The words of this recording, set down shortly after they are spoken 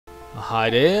Hi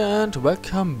there and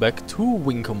welcome back to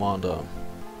Wing Commander.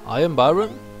 I am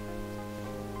Byron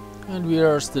and we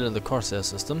are still in the Corsair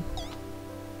system.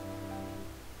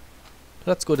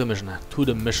 Let's go to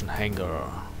the mission hangar.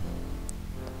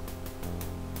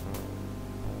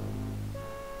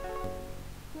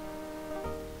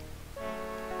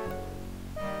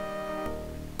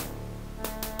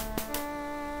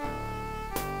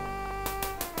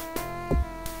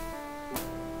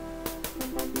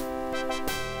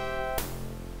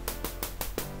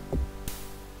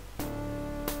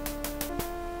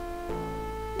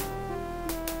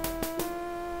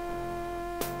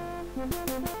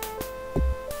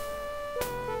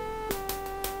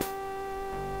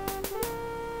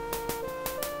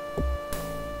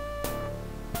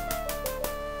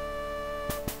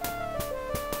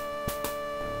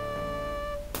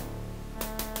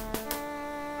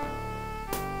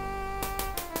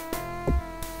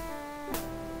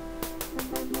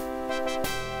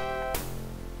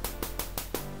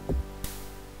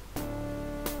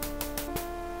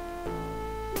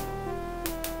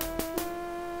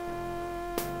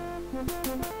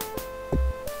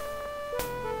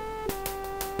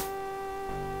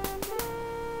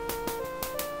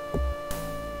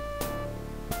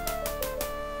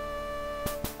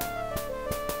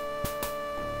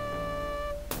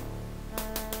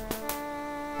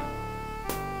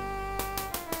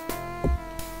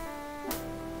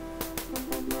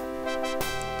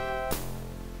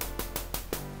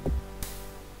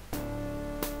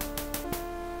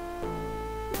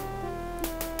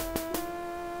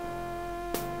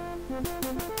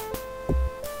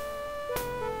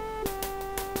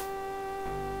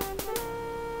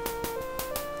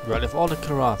 Well, if all the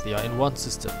Karathi are in one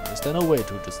system, is there no way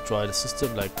to destroy the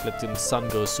system, like letting the sun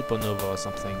go supernova or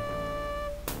something?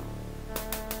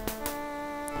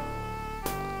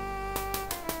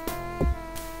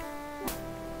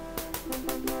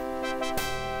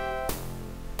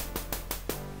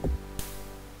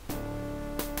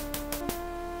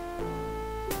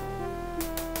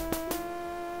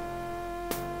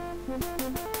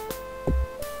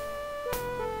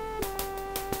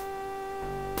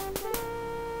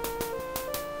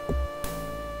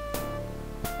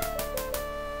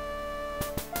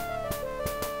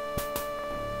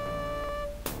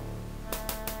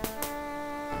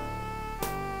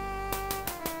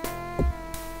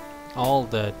 All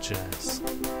that jazz.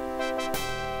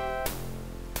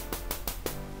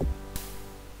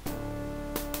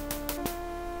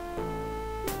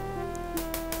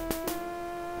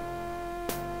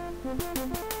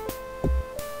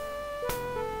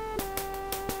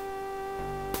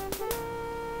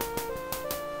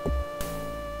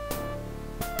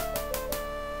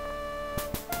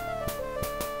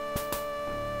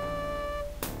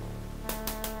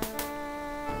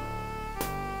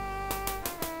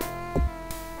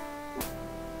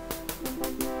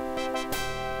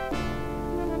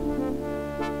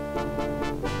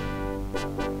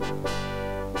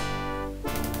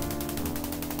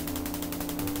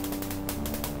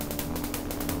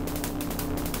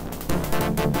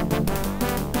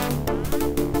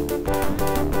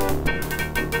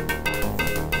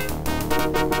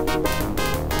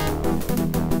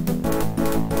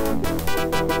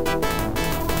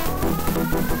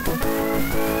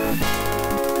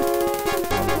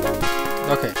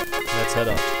 Okay, let's head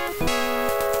out.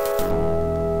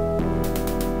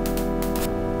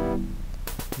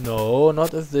 No,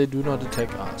 not if they do not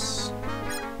attack us.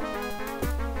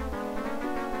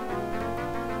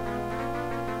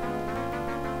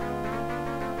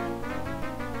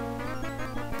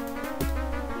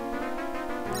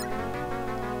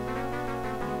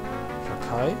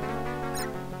 Shakai?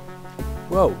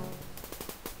 Whoa.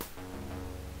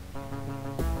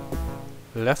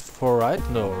 Left for right?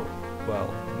 No.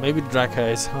 Well, maybe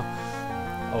Draka is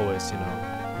always, you know,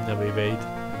 never evade.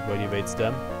 Everybody evades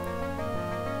them.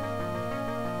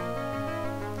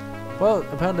 Well,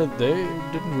 apparently they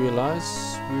didn't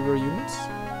realize we were humans.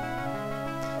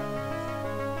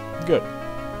 Good.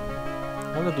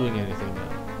 I'm not doing anything now.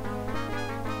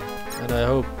 And I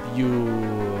hope you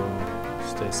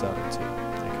stay silent too.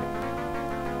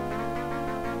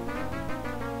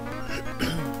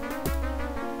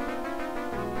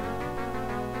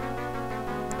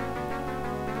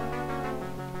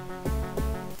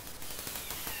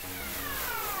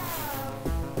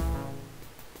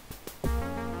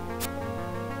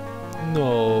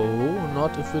 No,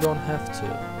 not if we don't have to.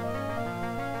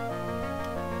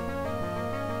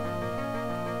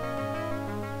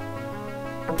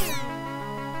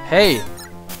 Hey!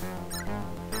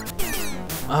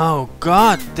 Oh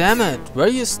god damn it! Were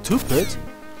you stupid?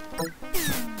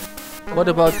 What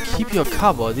about keep your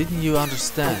cover? Didn't you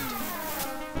understand?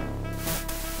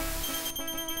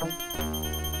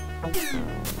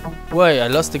 Wait, I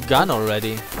lost the gun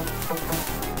already.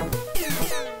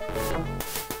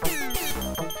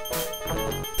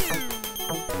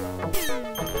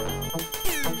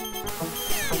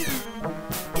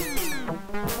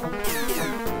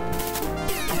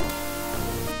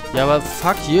 Yeah, well,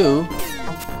 fuck you.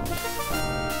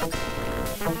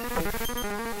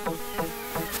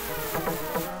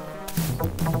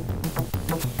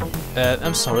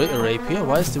 I'm sorry, a rapier?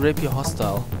 Why is the rapier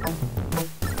hostile?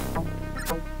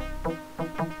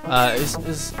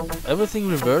 Is everything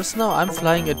reversed now? I'm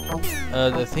flying the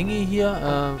thingy here,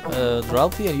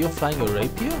 Ralphie, and you're flying a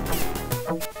rapier?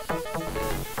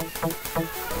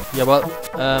 Yeah,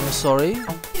 well, sorry.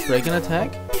 Break an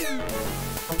attack?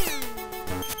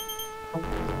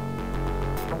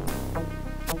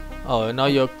 Oh, and now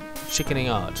you're chickening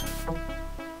out.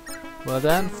 Well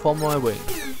then, form my wing.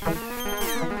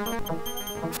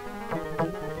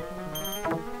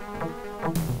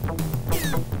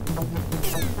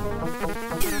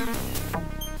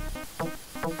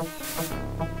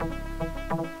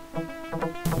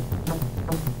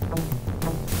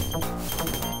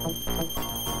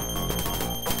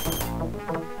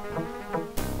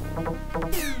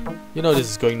 You know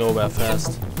this is going nowhere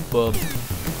fast. Boom.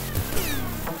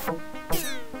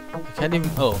 I can't even...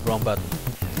 Oh, wrong button.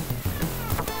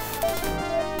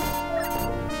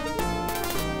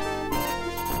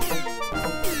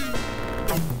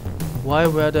 Why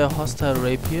were there hostile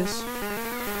rapiers?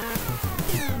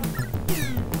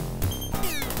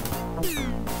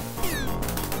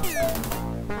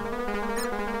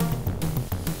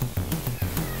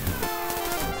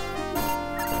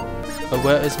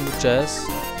 Where is Jazz?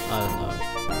 I don't know.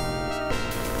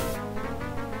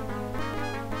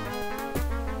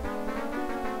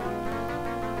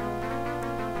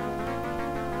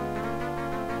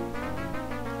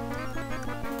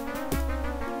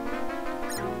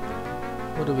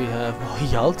 What do we have? Oh,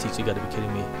 Yalti, you gotta be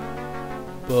kidding me.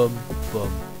 Boom,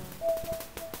 boom.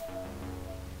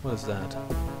 What is that?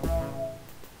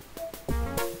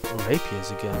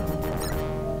 Rapiers again.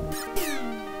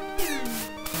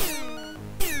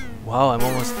 Wow, I'm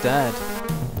almost dead.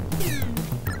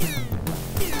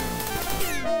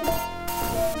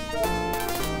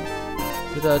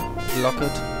 Did I block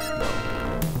it? No.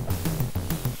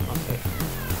 Okay.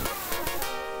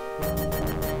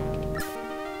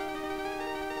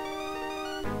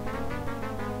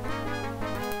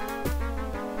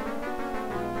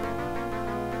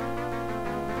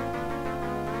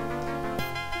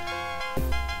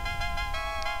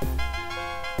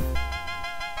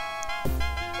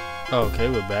 Okay,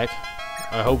 we're back.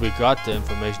 I hope we got the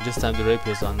information. This time the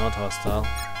rapiers are not hostile.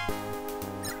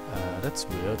 That's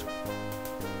weird.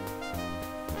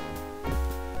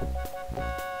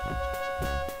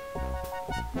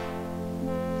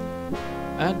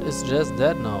 And it's just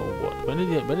dead now. What? When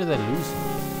did I lose him?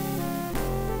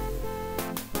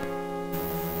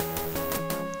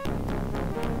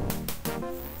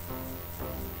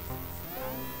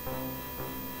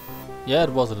 Yeah, it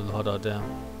was a little hot out there.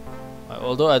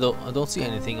 Although I don't see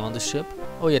anything on the ship.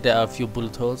 Oh yeah, there are a few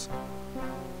bullet holes.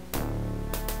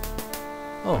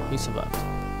 Oh, he survived.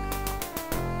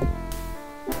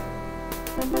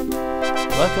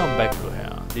 Welcome back, Blue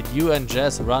Hair. Did you and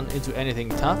Jazz run into anything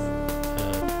tough?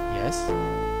 Yes.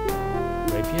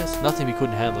 Rapiers? Nothing we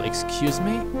couldn't handle. Excuse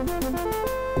me?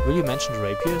 Will you mention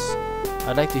rapiers?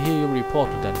 I'd like to hear your report,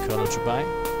 Lieutenant Colonel Chubai.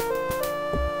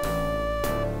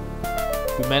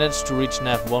 We managed to reach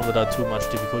Nav 1 without too much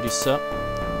difficulty, sir.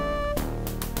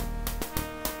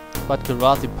 But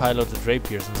Kilrathi piloted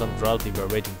rapiers and some Drowthy were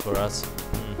waiting for us.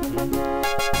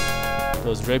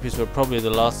 Those rapiers were probably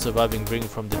the last surviving bring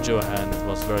from the Johan. It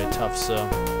was very tough, sir.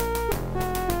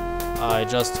 I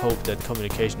just hope that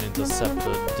communication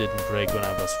interceptor didn't break when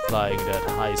I was flying that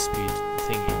high-speed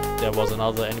thingy. There was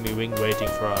another enemy wing waiting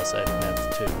for us at Nav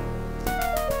 2.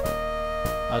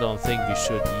 I don't think we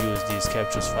should use these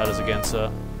captures fighters again,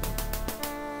 sir.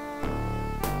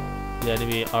 The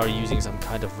enemy are using some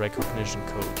kind of recognition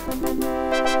code.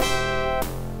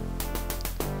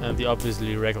 And they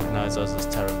obviously recognize us as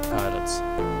Terran pilots.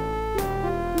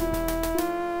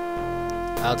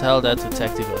 I'll tell that to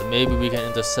Tactical. Maybe we can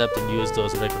intercept and use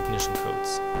those recognition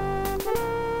codes.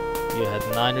 You had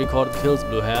 9 recorded kills,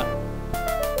 Blue Hair.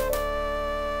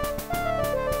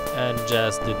 And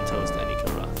Jazz didn't toast any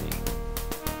Kilrathi.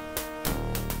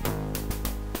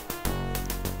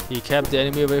 He kept the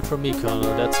enemy away from me,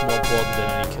 Colonel. That's more important than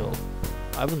any kill.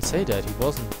 I wouldn't say that. He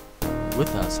wasn't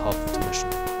with us half of the mission.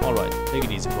 Alright, take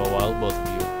it easy for a while, both of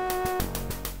you.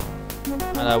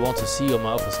 And I want to see you in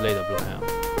my office later, Blue Hair.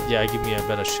 Yeah, give me a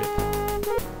better ship.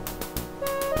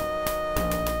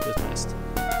 Dismissed.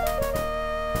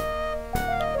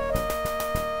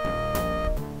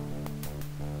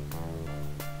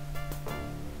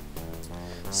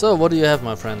 So, what do you have,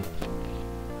 my friend?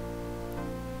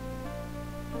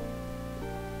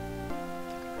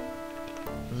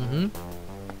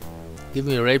 Give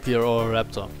me a rapier or a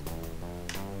raptor.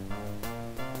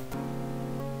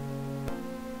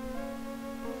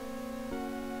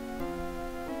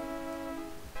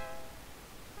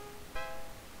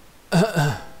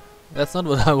 That's not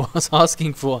what I was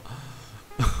asking for.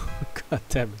 God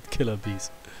damn it, killer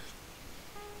bees.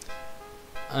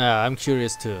 Yeah, I'm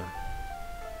curious too.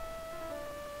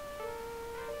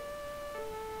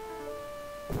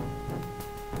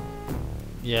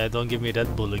 Yeah, don't give me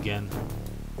that bull again.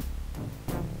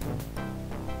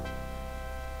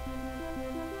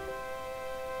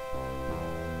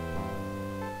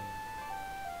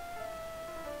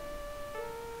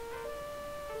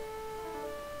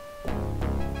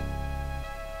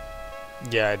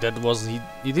 Yeah, that was he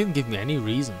didn't give me any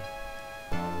reason.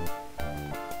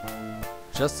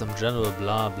 Just some general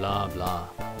blah blah blah.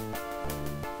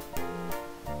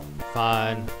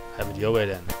 Fine, have it your way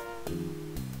then.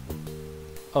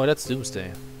 Oh, that's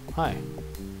Doomsday. Hi.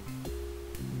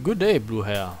 Good day, Blue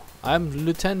Hair. I'm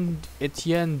Lieutenant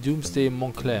Etienne Doomsday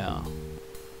Montclair.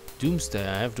 Doomsday,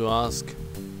 I have to ask.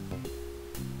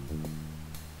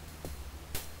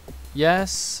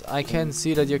 Yes, I can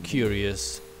see that you're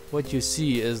curious. What you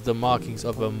see is the markings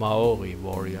of a Maori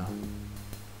warrior.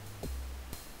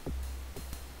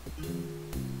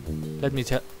 Let me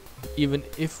tell, even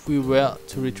if we were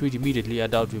to retreat immediately, I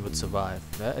doubt we would survive.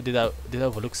 Did I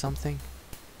overlook something?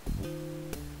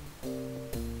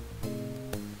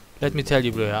 Let me tell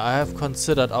you, Blue Hair, I have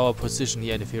considered our position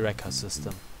here in the Firekka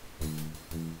system.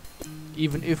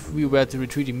 Even if we were to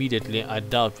retreat immediately, I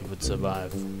doubt we would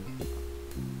survive.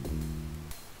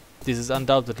 This is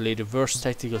undoubtedly the worst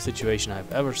tactical situation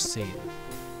I've ever seen.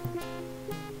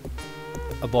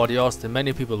 Aboard Austin,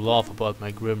 many people laugh about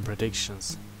my grim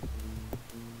predictions.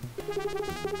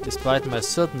 Despite my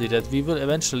certainty that we will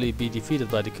eventually be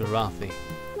defeated by the Karathi.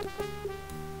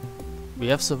 We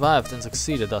have survived and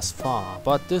succeeded thus far,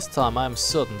 but this time I am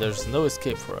certain there is no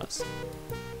escape for us.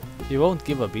 We won't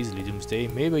give up easily, Doomsday.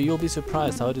 Maybe you'll be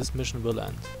surprised how this mission will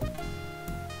end.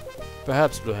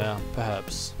 Perhaps, Blue Hair,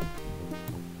 perhaps.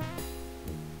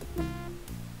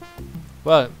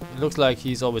 Well, it looks like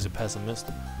he's always a pessimist.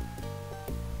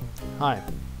 Hi.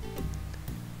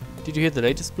 Did you hear the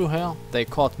latest, Blue Hair? They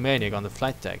caught Maniac on the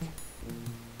flight deck.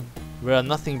 Wearing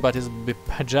nothing but his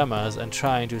pajamas and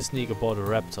trying to sneak aboard a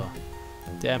Raptor.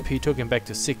 The MP took him back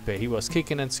to sickbay. He was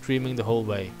kicking and screaming the whole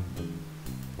way.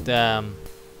 Damn,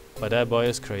 but that boy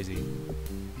is crazy.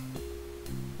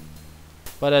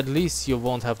 But at least you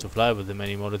won't have to fly with him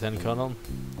anymore, Lieutenant Colonel.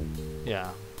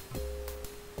 Yeah.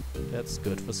 That's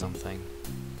good for something.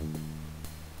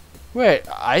 Wait,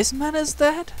 Iceman is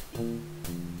dead?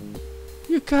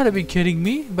 You gotta be kidding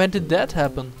me. When did that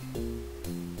happen?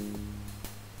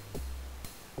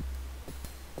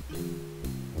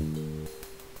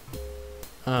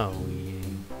 Oh,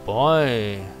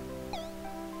 boy.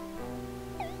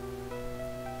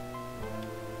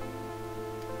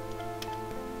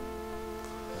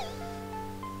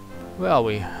 Where are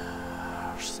we?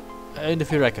 In the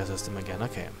Firekka system again,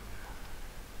 okay.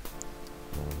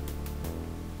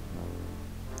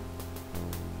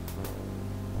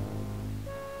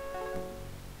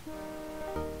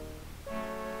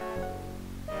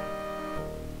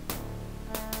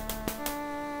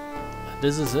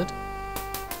 This is it?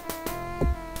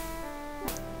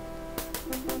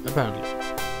 Apparently.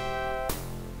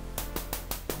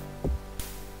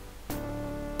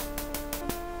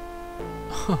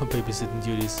 Babysitting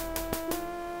duties.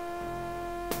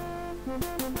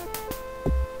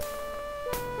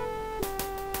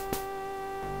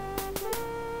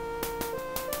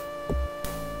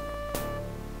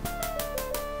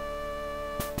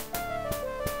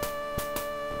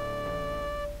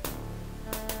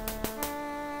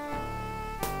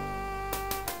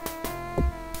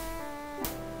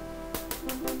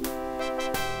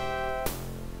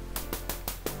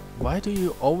 Why do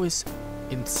you always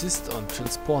insist on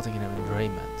transporting them in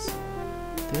raiments?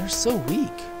 They're so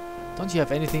weak. Don't you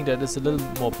have anything that is a little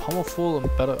more powerful and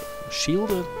better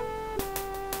shielded?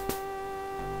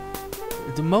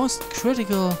 The most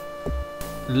critical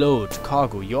load,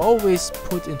 cargo, you always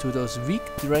put into those weak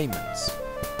raiments.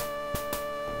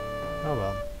 Oh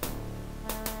well.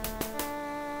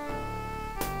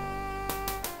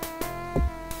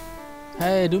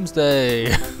 Hey,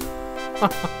 Doomsday!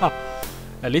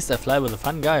 At least I fly with a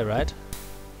fun guy, right?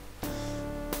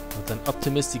 With an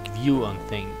optimistic view on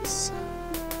things.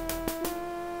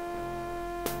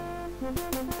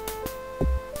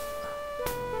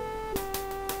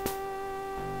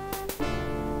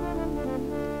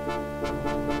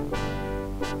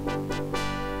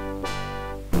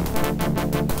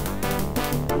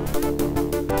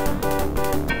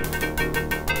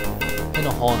 In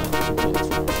a Hornet.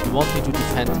 You want me to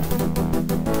defend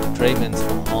Draymans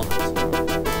or Hornet?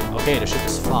 Okay, the ship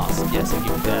is fast. Yes, I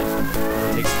give you that.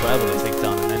 It takes forever to take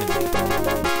down an enemy.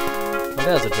 Oh,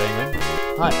 there's a Drayman.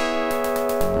 Hi.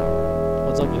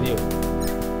 What's up with you?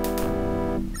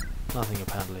 Nothing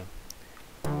apparently.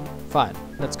 Fine,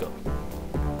 let's go.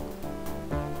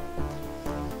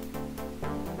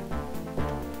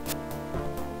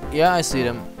 Yeah, I see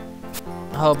them.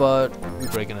 How about we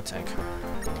break an attack?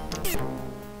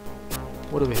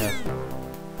 What do we have?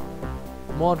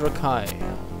 More Drakai.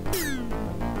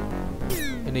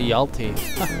 In a Yalti.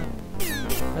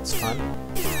 That's fun.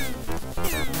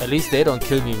 At least they don't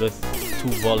kill me with 2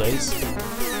 volleys.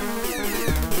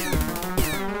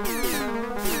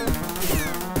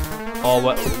 Oh,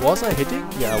 was I hitting?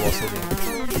 Yeah, I was hitting.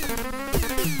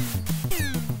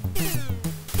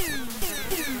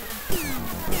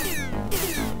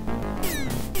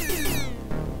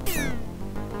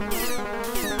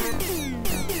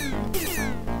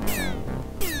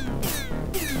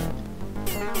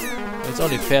 It's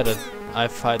only fair that I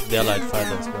fight their light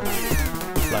fighters when I'm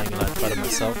flying a light fighter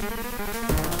myself.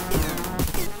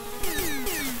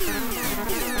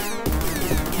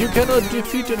 You cannot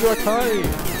defeat the Drakai!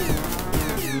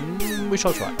 We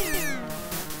shall try.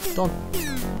 Don't.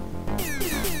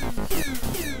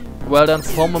 Well done,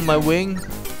 form on my wing.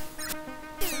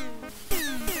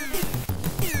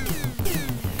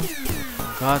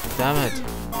 God damn it.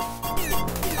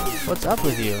 What's up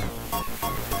with you?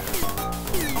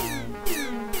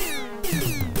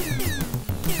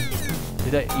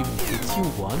 Did I even hit you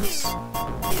once?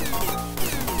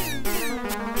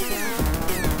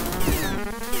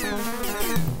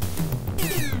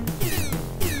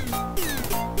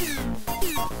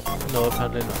 No,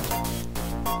 apparently not.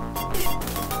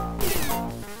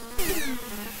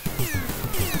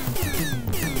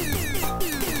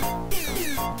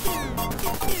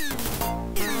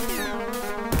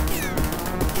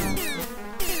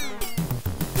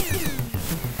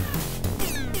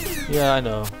 Yeah, I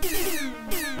know.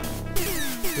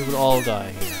 We will all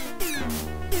die here.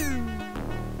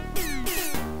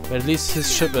 But at least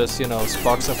his ship is, you know,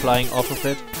 sparks are flying off of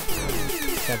it.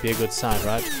 Can't be a good sign,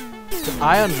 right? The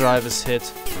ion drive is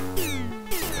hit.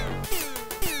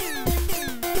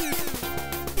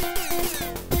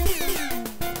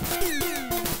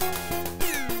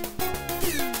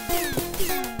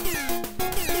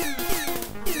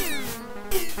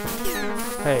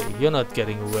 Hey, you're not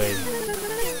getting away.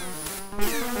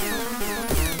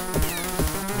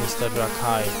 Mr.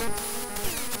 Drakai.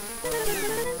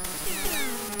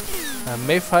 I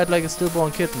may fight like a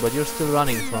stillborn kitten, but you're still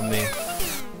running from me.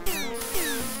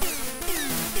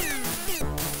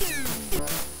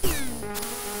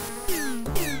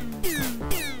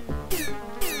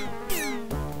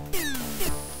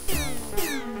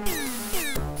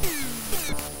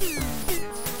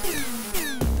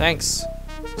 Thanks,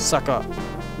 sucker.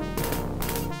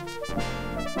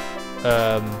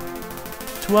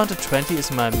 220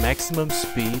 is my maximum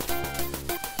speed.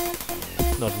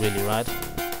 Not really, right?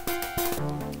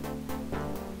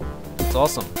 That's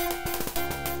awesome.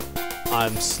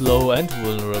 I'm slow and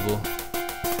vulnerable.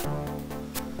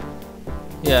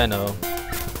 Yeah, I know.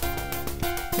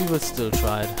 We will still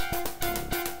try it.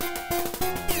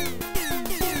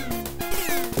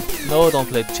 No, don't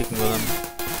play chicken with him.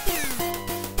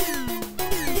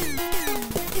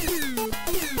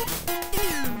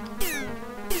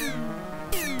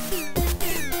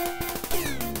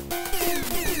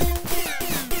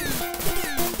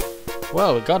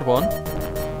 Well, we got one.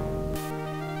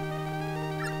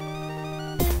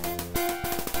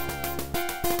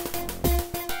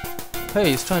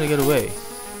 Hey, he's trying to get away.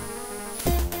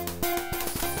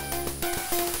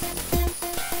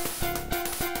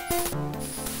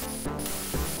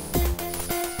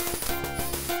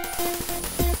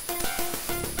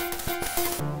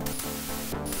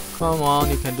 Come on,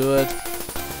 you can do it.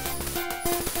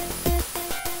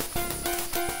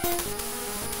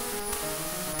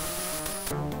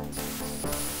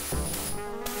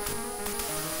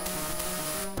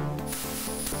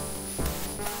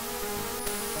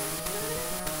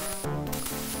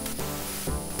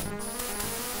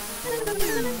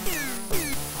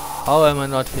 How am I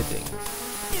not hitting?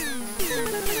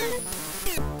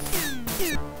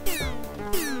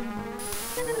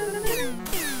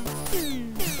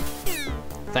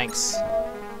 Thanks.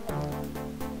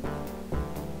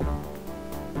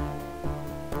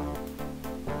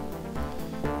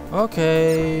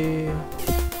 Okay.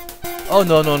 Oh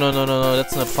no, no, no, no, no, no,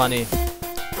 that's not funny.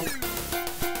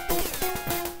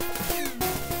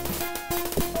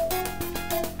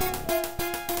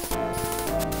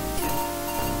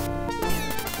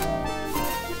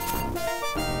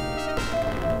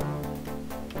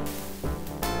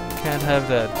 Can't have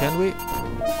that, can we?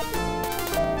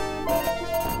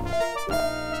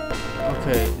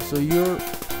 Okay, so you're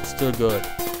still good.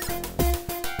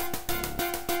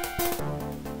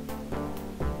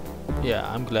 Yeah,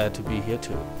 I'm glad to be here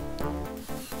too.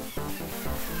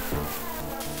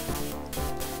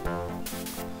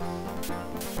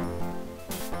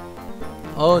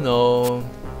 Oh no.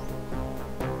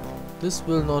 This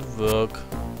will not work.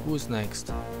 Who's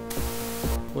next?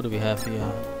 What do we have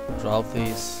here?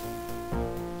 Ralphie's.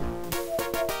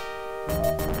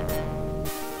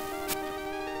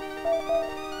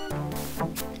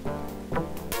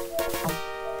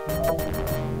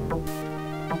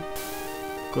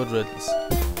 Good riddance.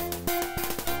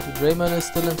 The Drayman is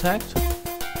still intact?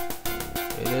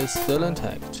 It is still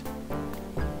intact.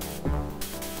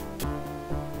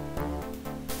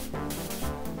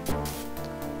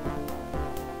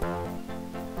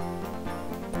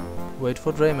 Wait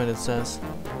for Drayman, it says.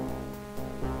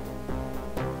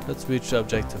 Let's reach the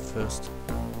objective first.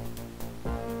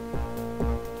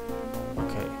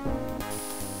 Okay.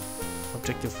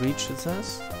 Objective reached, it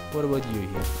says. What about you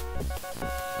here?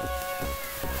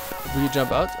 Will you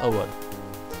jump out or what?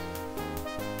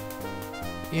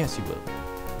 Yes, you will.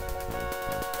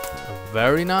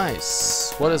 Very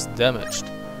nice. What is damaged?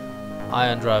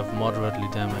 Iron drive moderately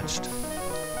damaged.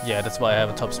 Yeah, that's why I have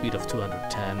a top speed of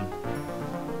 210.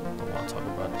 Don't want to talk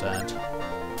about that.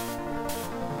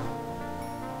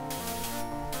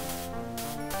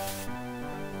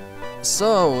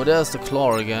 So, there's the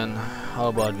claw again. How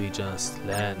about we just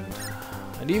land?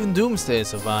 And even Doomsday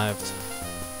survived.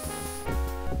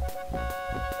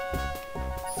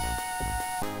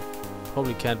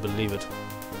 Probably can't believe it.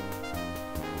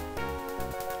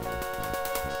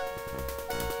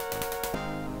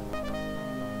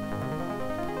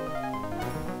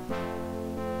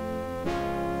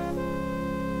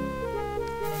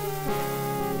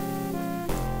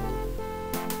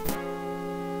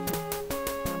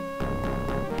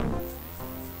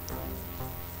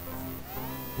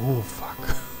 Oh fuck.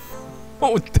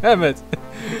 Oh damn it.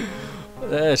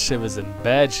 That ship is in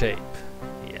bad shape.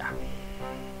 Yeah.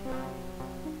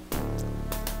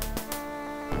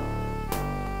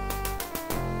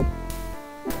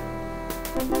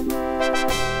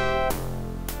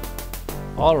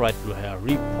 Alright, Blue Hair,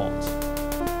 report.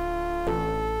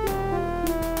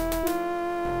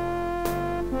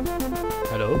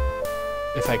 Hello?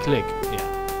 If I click,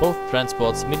 yeah. Both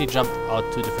transports mini jumped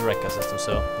out to the Firekka system,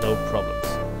 so no problems.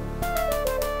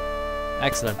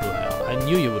 Excellent, Blue Hair. I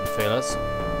knew you wouldn't fail us.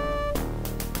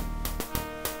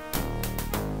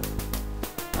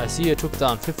 I see you took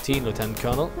down 15, Lieutenant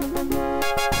Colonel.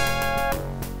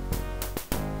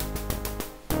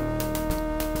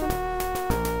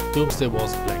 Doomsday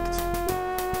was blanked.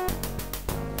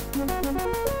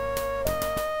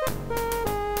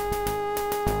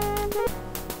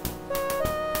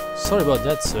 Sorry about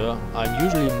that, sir. I'm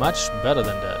usually much better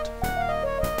than that.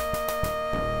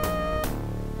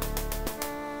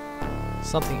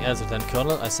 Something else, Lieutenant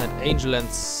Colonel. I sent Angel and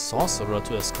Sorcerer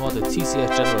to escort the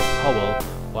TCS General Powell,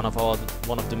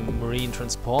 one of the marine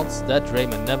transports. That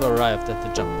Drayman never arrived at the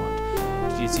jump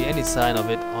point. Did you see any sign of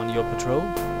it on your patrol?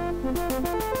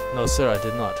 No, sir, I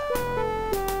did not.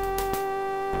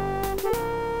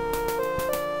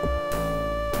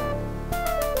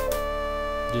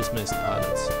 Dismissed,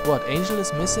 pilots. What, Angel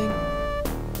is missing?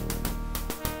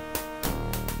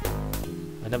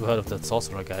 I never heard of that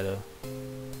sorcerer guy though.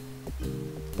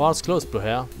 Bar's closed, Blue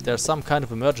Hair. There's some kind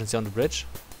of emergency on the bridge.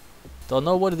 Don't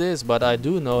know what it is, but I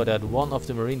do know that one of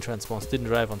the marine transports didn't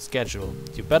arrive on schedule.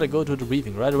 You better go to the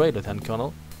briefing right away, Lieutenant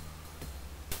Colonel.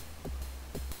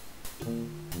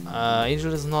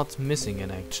 Angel is not missing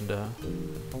in action there.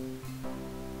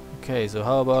 Okay, so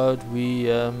how about we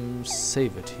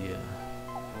save it here.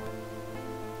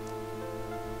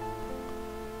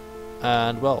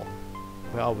 And well,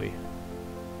 where are we?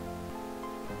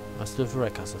 That's the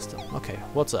Firekka system. Okay,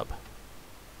 what's up?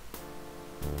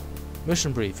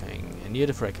 Mission briefing near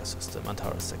the Firekka system,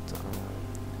 Antara sector.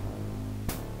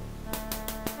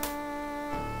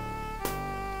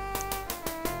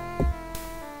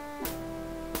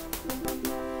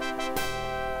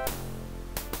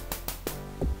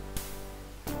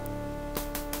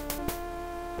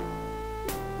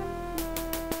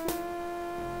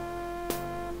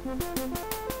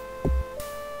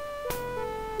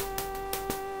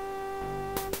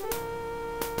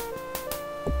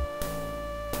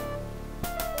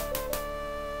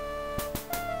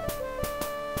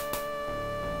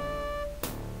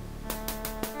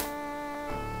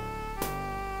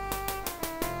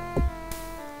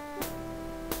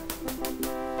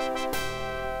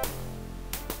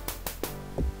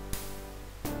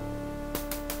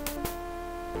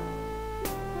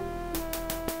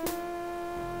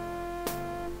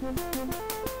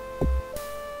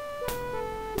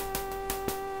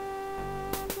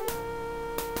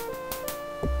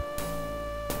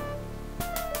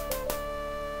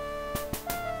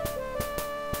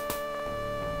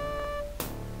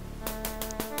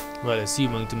 Well,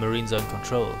 assuming the Marines are in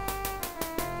control.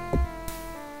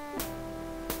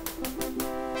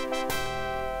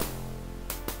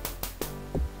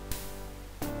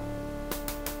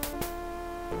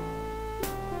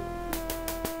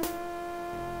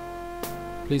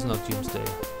 Please not Doomsday.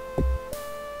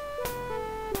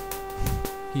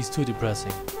 He's too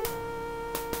depressing.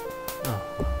 Oh.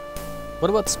 What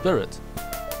about Spirit?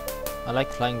 I like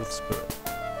flying with Spirit.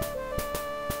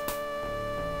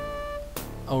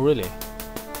 Oh really?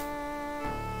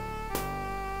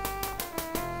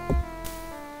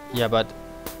 Yeah, but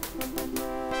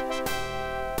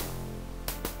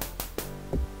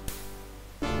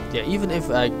yeah, even if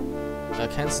I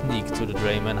can sneak to the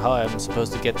Drayman, how I'm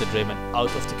supposed to get the Drayman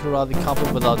out of the Karate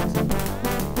couple without,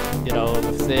 you know,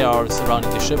 if they are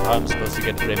surrounding the ship, how I'm supposed to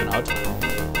get the Drayman out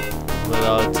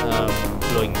without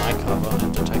blowing my cover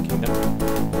and attacking them.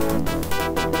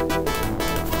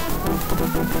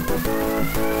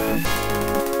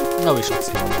 No, we shall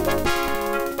see.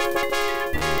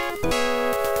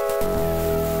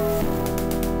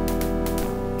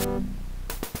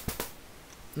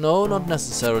 No, not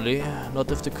necessarily. Not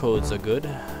if the codes are good.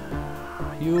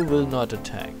 You will not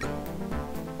attack.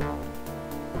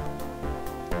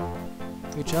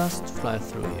 You just fly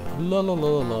through here. La la la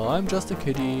la la. I'm just a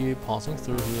kitty passing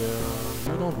through here.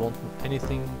 You don't want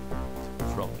anything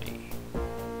from me.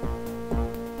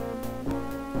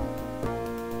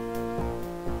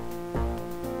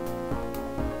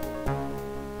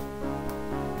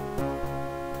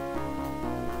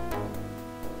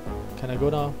 Can I go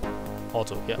now?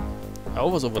 Auto, yeah. I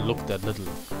always overlooked that little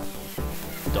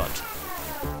dot.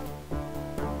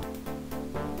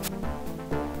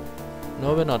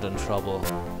 No, we're not in trouble.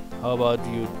 How about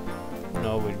you?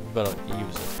 No, we better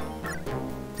use it.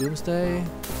 Doomsday,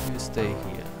 you stay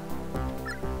here.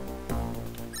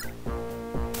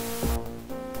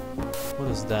 What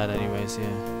is that anyways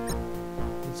here?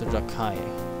 It's a Drakai.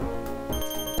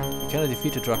 You cannot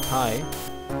defeat a Drakai.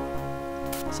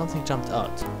 Something jumped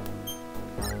out.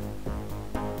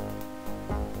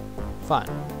 Fine,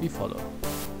 we follow.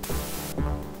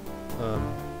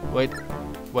 Wait.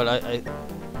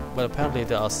 Well, apparently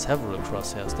there are several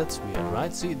crosshairs. That's weird,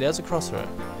 right? See, there's a crosshair.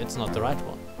 It's not the right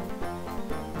one.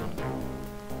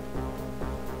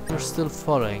 You're still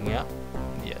following, yeah?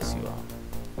 Yes, you are.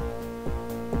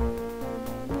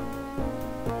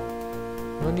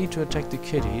 No need to attack the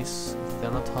kitties if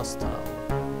they're not hostile.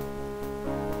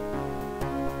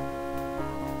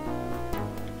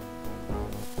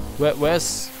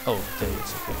 Where's... Oh, there it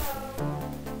is, okay.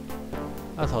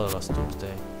 I thought I lost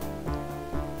Doomsday.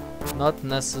 Not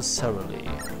necessarily.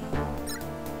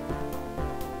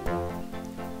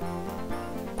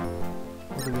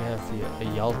 What do we have here? A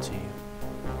Yalti.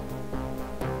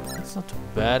 That's not too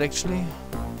bad, actually.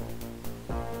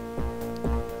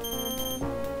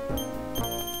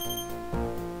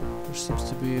 There seems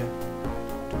to be a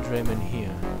Drayman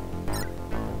here.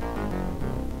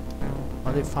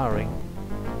 Are they firing?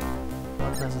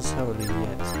 Not necessarily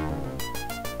yet.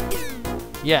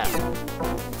 Yeah.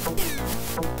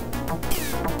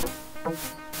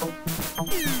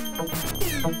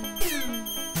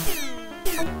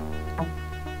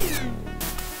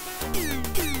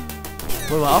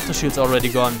 Well, my aftershield's already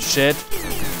gone. Shit.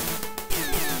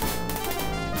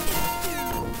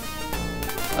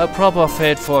 A proper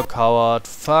fate for a coward.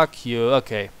 Fuck you.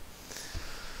 Okay.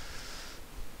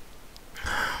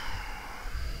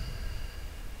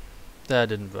 That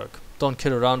didn't work. Don't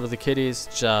kill around with the kitties,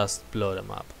 just blow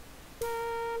them up.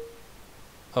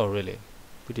 Oh really?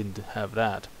 We didn't have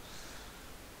that.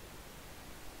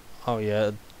 Oh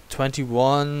yeah,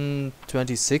 21,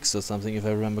 26 or something if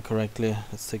I remember correctly.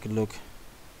 Let's take a look.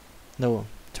 No,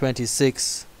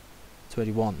 26,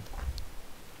 21.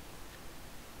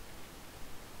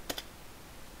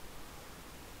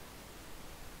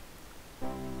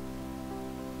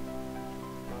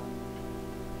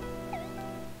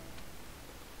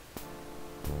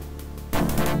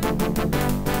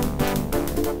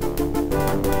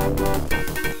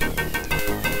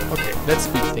 Okay, let's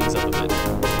speed things up a bit.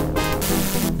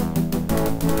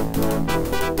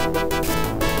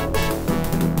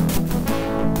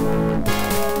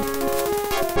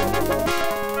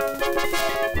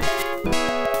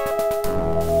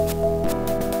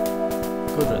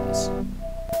 Good riddance.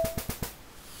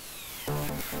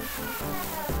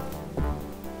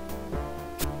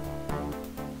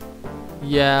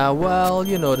 Yeah, well,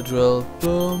 you know the drill.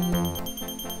 Boom.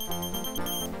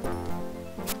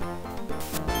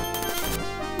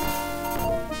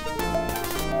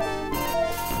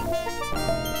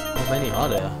 How many are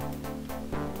there?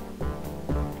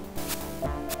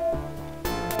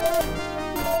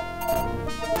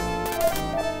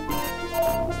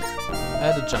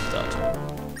 And it jumped out.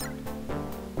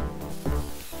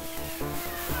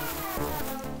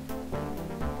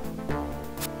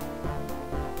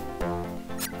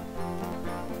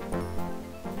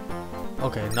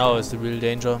 Okay, now is the real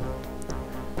danger.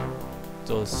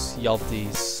 Those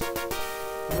Yalties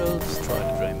will destroy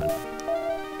the Drayman.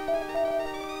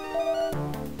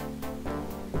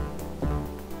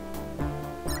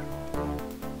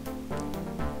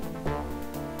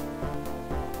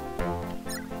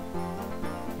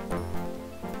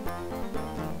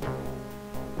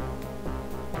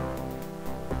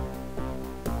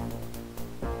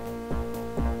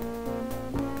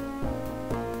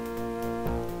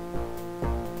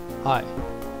 Hi.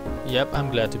 Yep,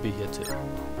 I'm glad to be here too.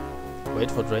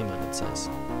 Wait for Drayman, it says.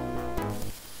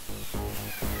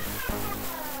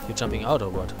 You're jumping out or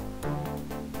what?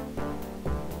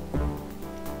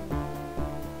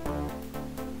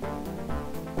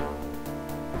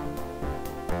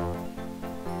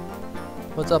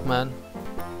 What's up, man?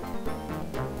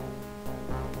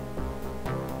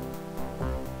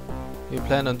 You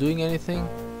plan on doing anything?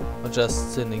 Or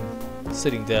just sitting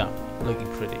there,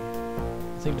 looking pretty?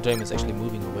 I think the Drayman is actually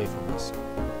moving away from us.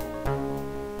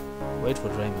 Wait for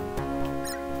Drayman.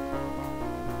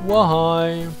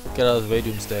 Why? Get out of the way,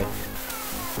 Doomsday.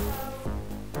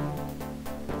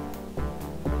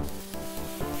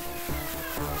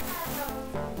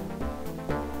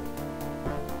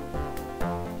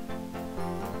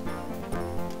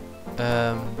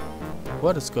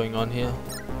 What is going on here?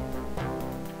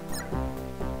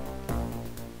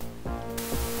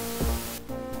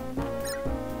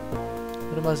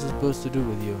 What am I supposed to do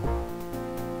with you?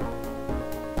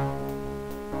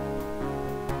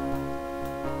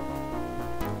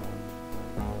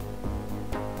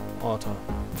 Auto.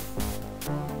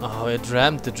 Oh, it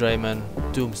rammed the Drayman.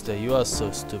 Doomsday, you are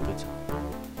so stupid.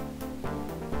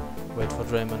 Wait for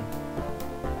Drayman.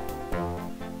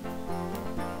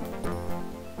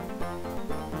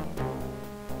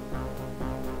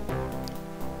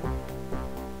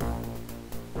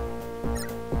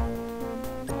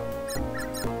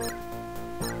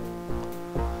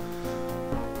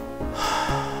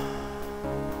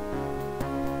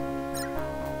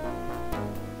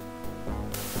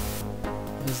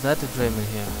 Is that the Drayman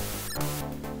here?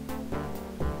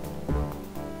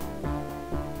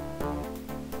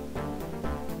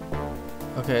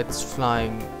 Okay, it's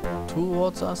flying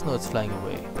towards us? No, it's flying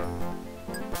away.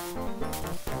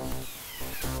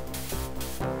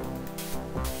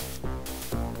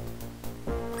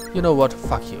 You know what?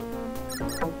 Fuck you.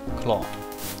 Claw.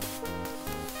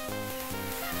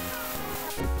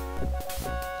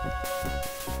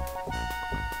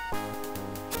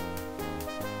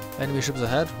 Enemy ships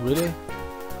ahead? Really?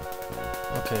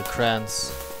 Okay,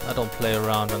 Krantz. I don't play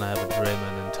around when I have a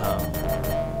Drayman in town.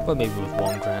 But maybe with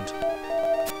 1 grand.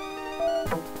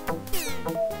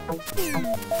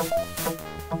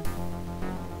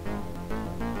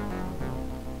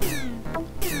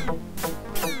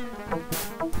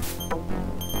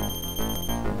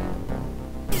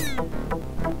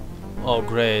 Oh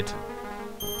great.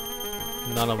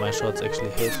 None of my shots actually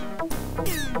hit.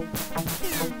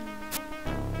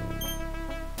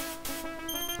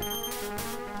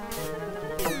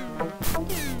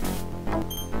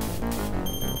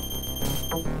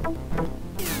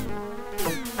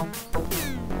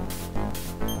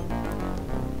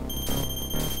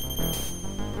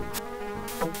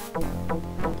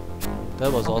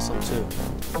 That was awesome too.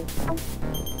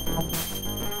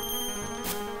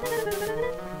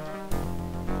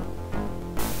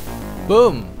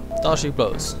 Boom! Dashing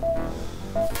blows.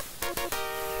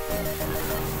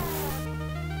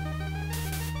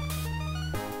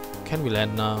 Can we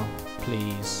land now,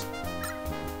 please?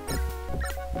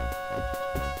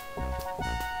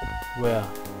 Where?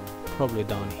 Probably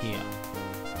down here.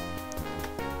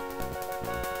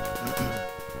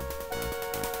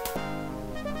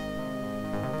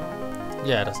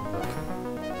 Yeah, it doesn't work.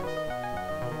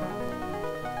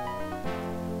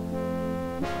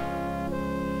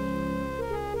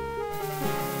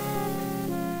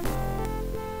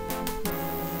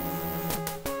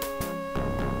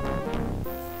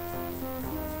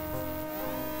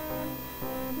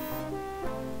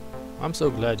 I'm so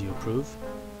glad you approve.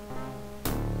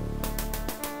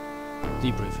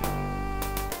 Debriefing.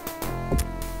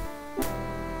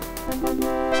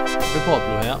 Report,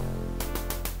 Blue Hair.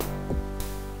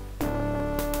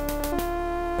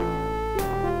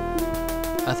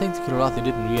 I think the Kilrathi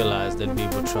didn't realize that we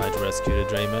would try to rescue the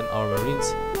Drayman. Our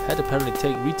marines had apparently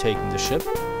retaken the ship,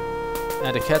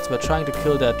 and the cats were trying to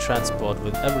kill that transport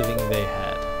with everything they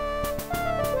had.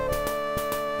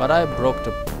 But I brought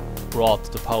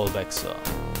the Powell back, sir.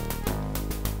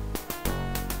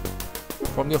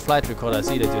 From your flight record I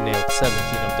see that you nailed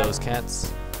 17 of those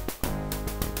cats.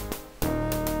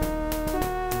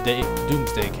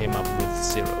 Doomsday came up with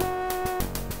 0.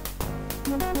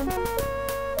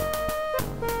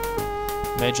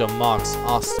 Major Marks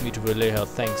asked me to relay her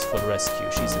thanks for the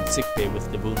rescue. She's in sickbay with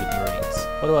the wounded marines.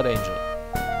 What about Angel?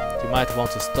 You might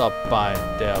want to stop by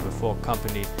there before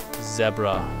Company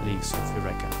Zebra leaves for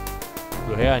Firekka.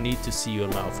 Blue Hair, I need to see you in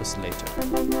my office later.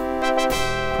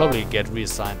 Probably get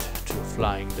reassigned to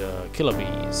flying the killer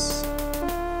bees.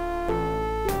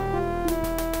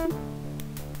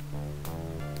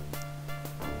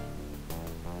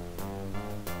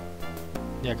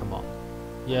 Yeah, come on.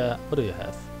 Yeah, what do you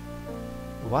have?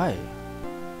 Why?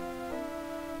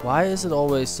 Why is it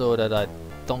always so that I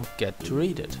don't get to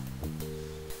read it?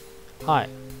 Hi.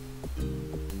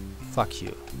 Fuck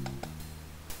you.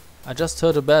 I just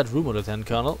heard a bad rumor, Lieutenant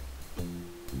Colonel.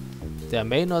 There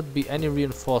may not be any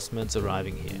reinforcements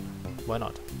arriving here. Why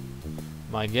not?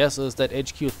 My guess is that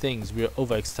HQ thinks we're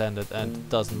overextended and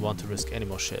doesn't want to risk any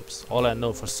more ships. All I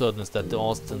know for certain is that the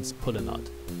Austins pull a knot.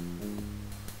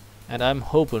 And I'm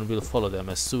hoping we'll follow them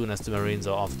as soon as the Marines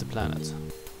are off the planet.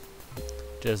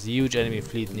 There's a huge enemy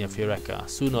fleet near Firekka.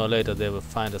 Sooner or later they will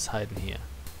find us hiding here.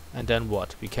 And then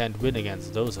what? We can't win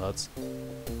against those odds.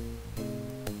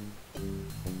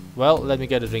 Well, let me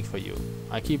get a drink for you.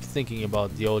 I keep thinking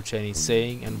about the old Chinese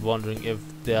saying and wondering if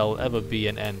there'll ever be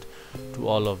an end to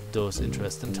all of those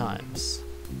interesting times.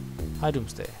 Hi,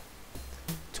 Doomsday.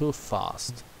 Too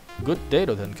fast. Good day,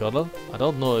 Lieutenant Colonel. I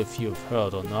don't know if you've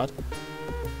heard or not.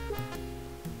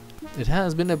 It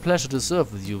has been a pleasure to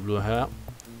serve with you, Blue Hair.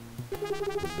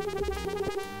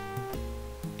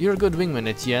 You're a good wingman,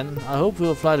 Etienne. I hope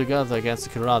we'll fly together against the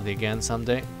Kilrathi again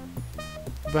someday.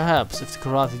 Perhaps if the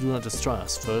Kilrathi do not destroy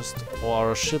us first, or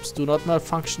our ships do not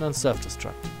malfunction and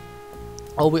self-destruct.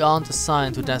 Or we aren't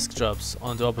assigned to desk jobs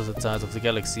on the opposite side of the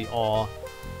galaxy, or...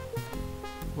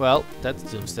 Well, that's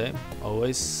Doomsday.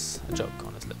 Always a joke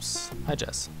on his lips. Hi,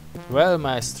 Jess. Well,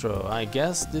 Maestro, I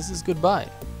guess this is goodbye.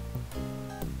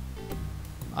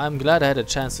 I'm glad I had a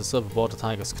chance to serve aboard the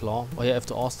Tiger's Claw. Oh yeah, if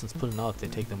the Austins pull out, they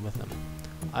take them with them.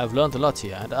 I've learned a lot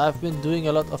here, and I've been doing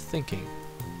a lot of thinking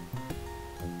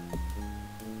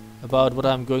about what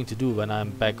I'm going to do when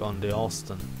I'm back on the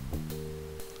Austin.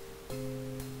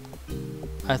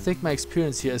 I think my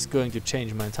experience here is going to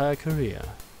change my entire career.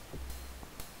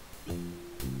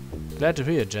 Glad to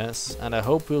hear, Jess, and I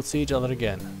hope we'll see each other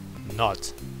again.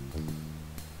 Not.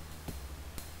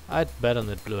 I'd bet on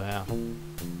it, Blue Hair.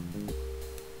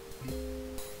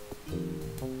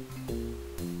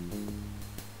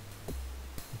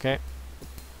 Okay.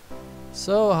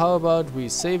 So how about we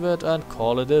save it and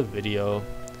call it a video.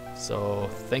 So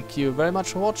thank you very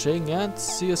much for watching and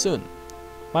see you soon.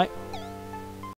 Bye.